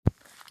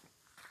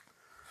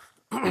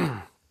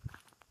I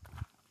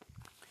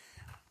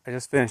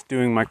just finished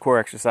doing my core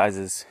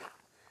exercises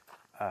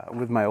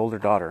with my older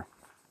daughter.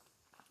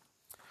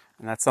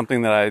 And that's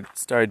something that I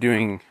started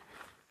doing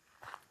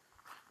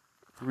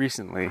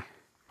recently.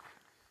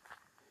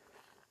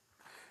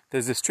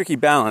 There's this tricky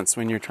balance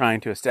when you're trying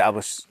to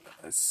establish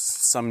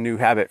some new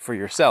habit for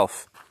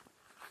yourself,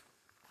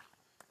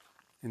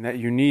 in that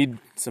you need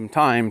some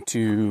time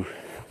to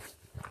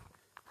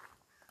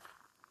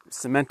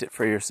cement it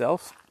for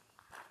yourself.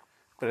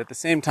 But at the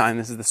same time,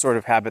 this is the sort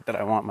of habit that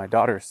I want my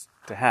daughters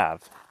to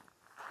have.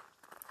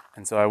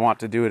 And so I want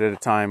to do it at a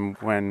time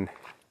when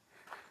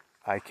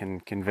I can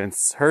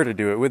convince her to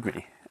do it with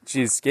me.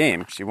 She's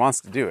game. She wants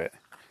to do it.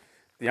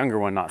 The younger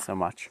one, not so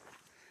much.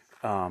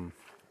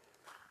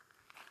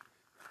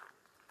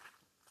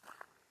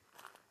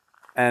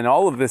 And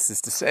all of this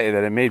is to say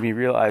that it made me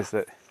realize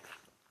that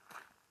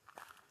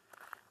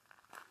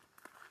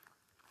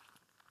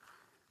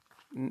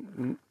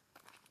none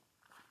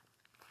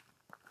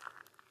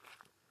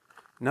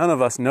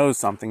of us knows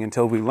something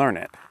until we learn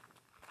it.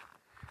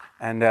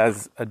 And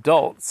as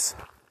adults,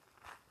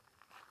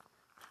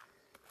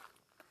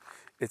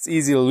 it's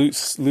easy to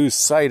lose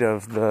sight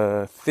of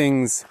the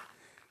things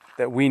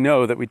that we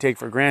know that we take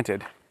for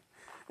granted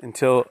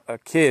until a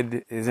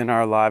kid is in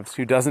our lives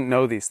who doesn't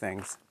know these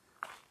things.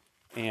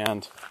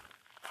 And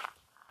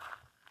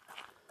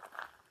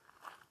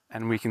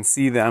we can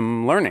see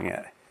them learning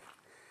it.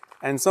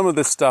 And some of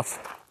this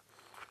stuff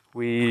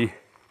we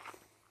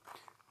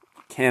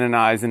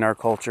canonize in our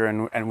culture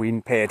and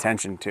we pay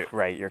attention to,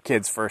 right? Your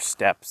kid's first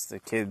steps, the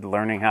kid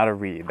learning how to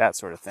read, that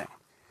sort of thing.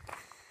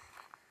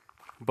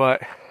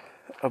 But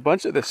a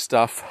bunch of this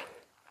stuff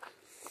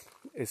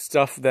is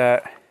stuff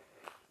that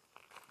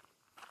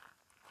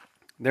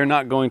they're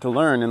not going to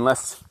learn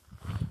unless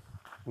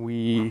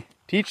we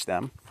teach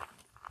them.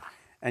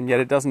 And yet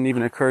it doesn't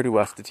even occur to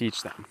us to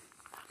teach them,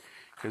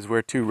 because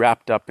we're too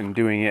wrapped up in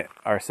doing it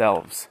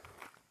ourselves.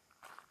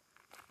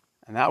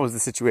 And that was the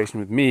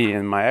situation with me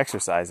in my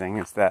exercising,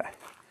 is that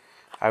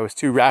I was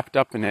too wrapped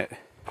up in it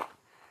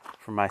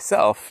for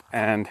myself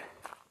and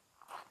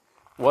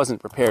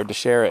wasn't prepared to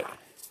share it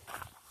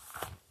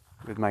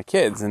with my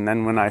kids. And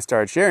then when I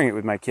started sharing it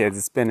with my kids,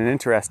 it's been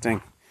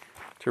interesting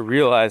to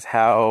realize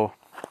how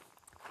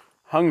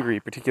hungry,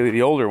 particularly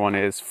the older one,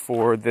 is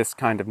for this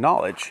kind of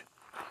knowledge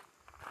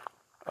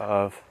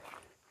of,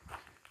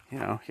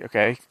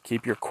 okay,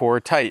 keep your core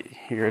tight.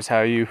 Here's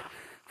how you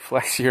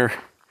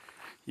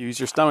use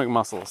your stomach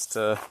muscles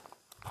to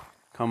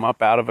come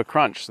up out of a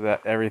crunch so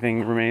that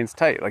everything remains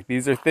tight. Like,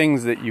 these are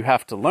things that you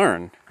have to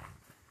learn.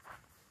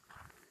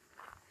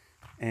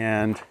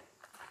 And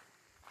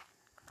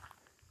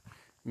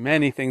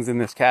many things in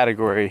this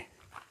category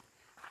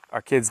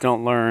our kids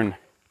don't learn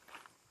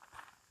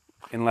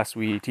unless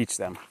we teach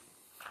them.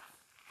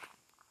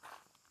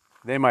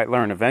 They might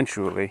learn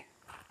eventually,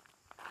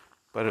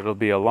 but it'll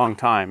be a long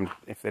time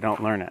if they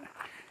don't learn it.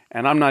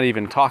 And I'm not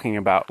even talking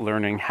about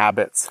learning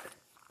habits.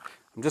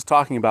 I'm just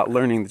talking about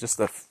learning just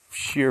the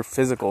sheer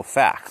physical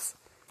facts.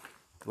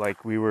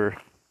 Like, we were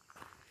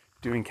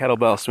doing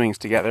kettlebell swings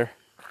together,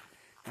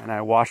 and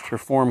I watched her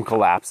form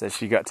collapse as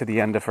she got to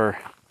the end of her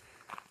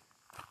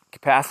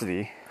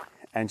capacity,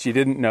 and she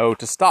didn't know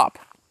to stop.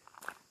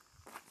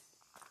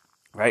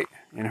 Right?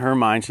 In her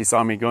mind, she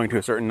saw me going to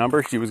a certain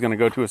number, she was going to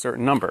go to a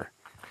certain number.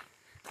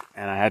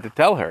 And I had to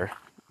tell her,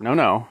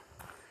 no,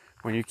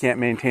 when you can't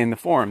maintain the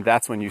form,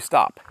 that's when you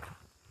stop.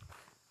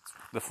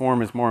 The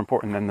form is more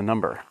important than the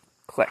number.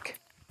 Click.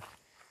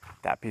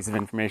 That piece of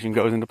information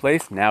goes into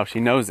place. Now she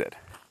knows it.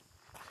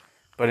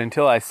 But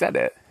until I said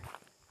it,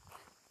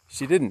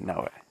 she didn't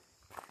know it.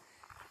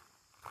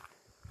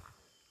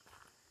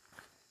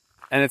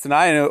 And it's an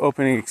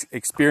eye-opening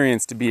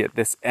experience to be at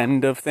this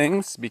end of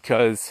things,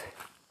 because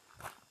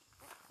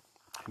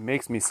it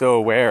makes me so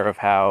aware of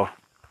how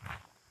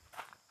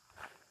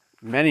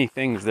many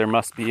things there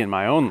must be in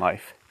my own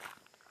life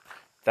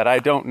that I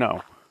don't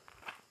know.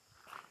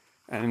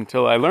 And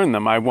until I learn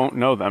them, I won't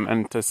know them.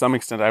 And to some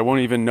extent, I won't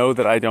even know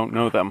that I don't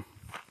know them.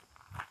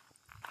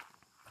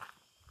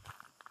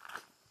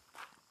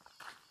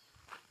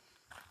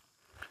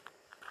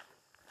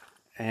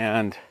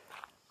 And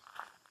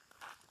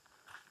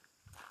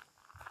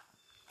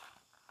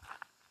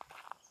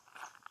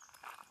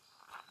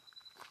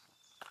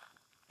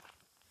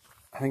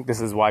I think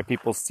this is why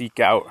people seek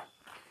out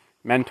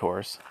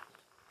mentors.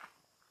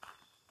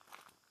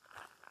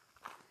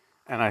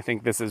 And I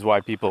think this is why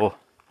people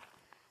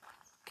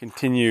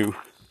continue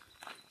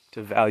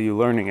to value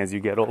learning as you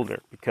get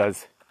older,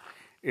 because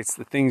it's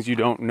the things you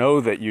don't know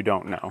that you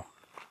don't know.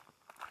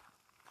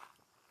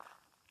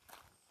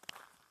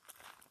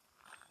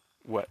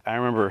 What I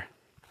remember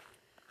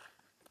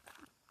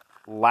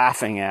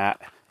laughing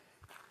at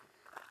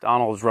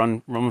Donald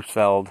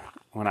Rumsfeld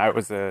when I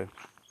was a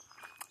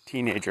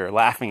teenager,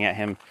 laughing at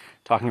him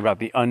talking about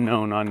the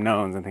unknown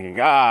unknowns and thinking,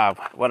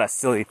 what a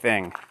silly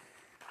thing.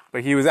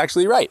 But he was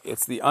actually right.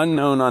 It's the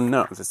unknown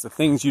unknowns. It's the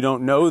things you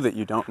don't know that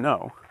you don't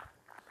know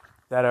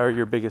that are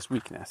your biggest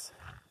weakness.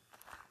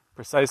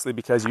 Precisely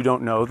because you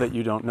don't know that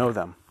you don't know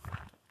them.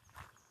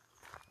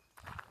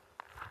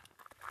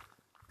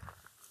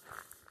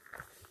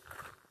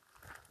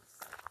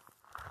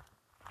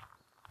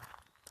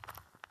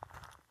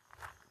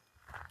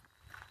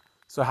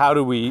 So how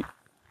do we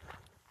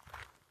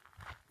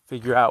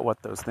figure out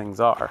what those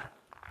things are?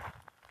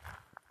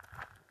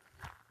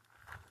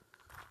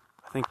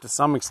 I think to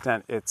some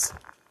extent this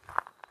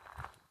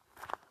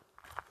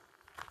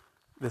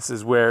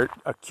is where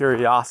a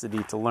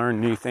curiosity to learn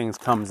new things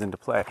comes into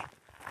play.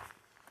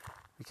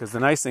 Because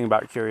the nice thing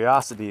about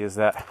curiosity is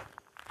that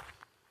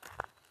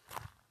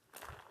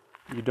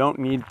you don't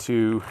need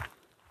to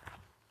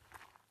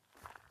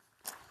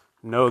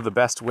know the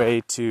best way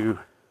to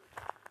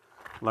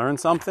learn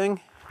something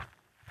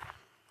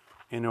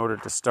in order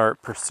to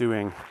start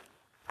pursuing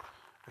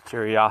a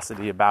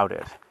curiosity about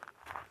it.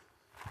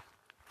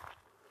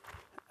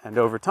 And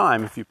over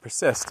time, if you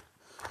persist,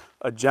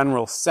 a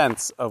general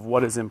sense of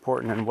what is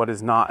important and what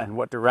is not, and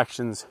what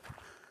directions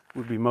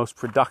would be most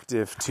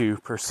productive to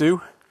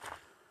pursue,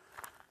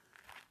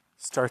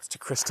 starts to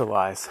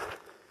crystallize,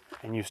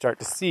 and you start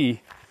to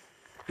see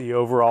the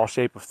overall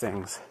shape of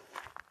things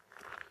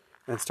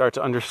and start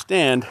to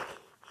understand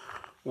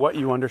what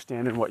you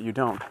understand and what you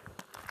don't.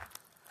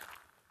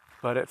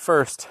 But at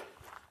first,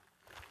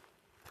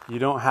 you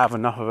don't have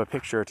enough of a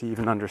picture to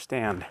even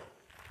understand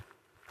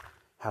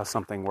how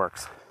something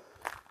works.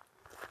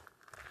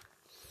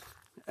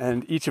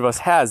 And each of us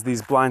has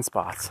these blind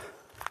spots.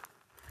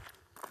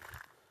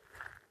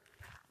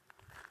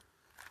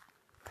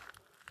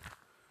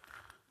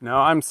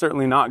 Now, I'm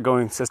certainly not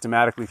going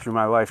systematically through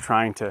my life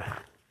trying to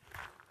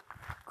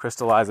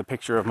crystallize a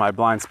picture of my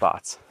blind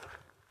spots.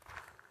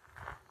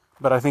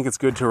 But I think it's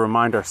good to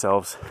remind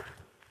ourselves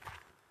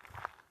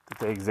that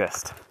they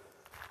exist.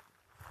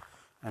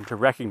 And to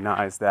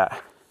recognize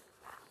that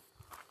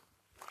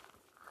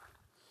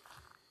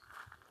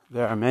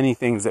there are many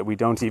things that we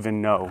don't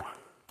even know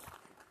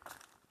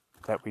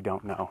that we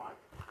don't know.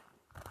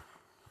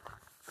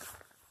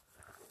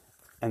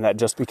 And that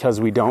just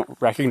because we don't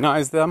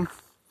recognize them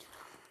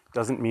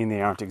doesn't mean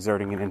they aren't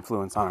exerting an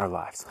influence on our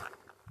lives.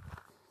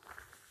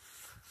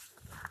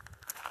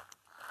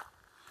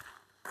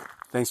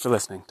 Thanks for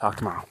listening. Talk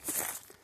tomorrow.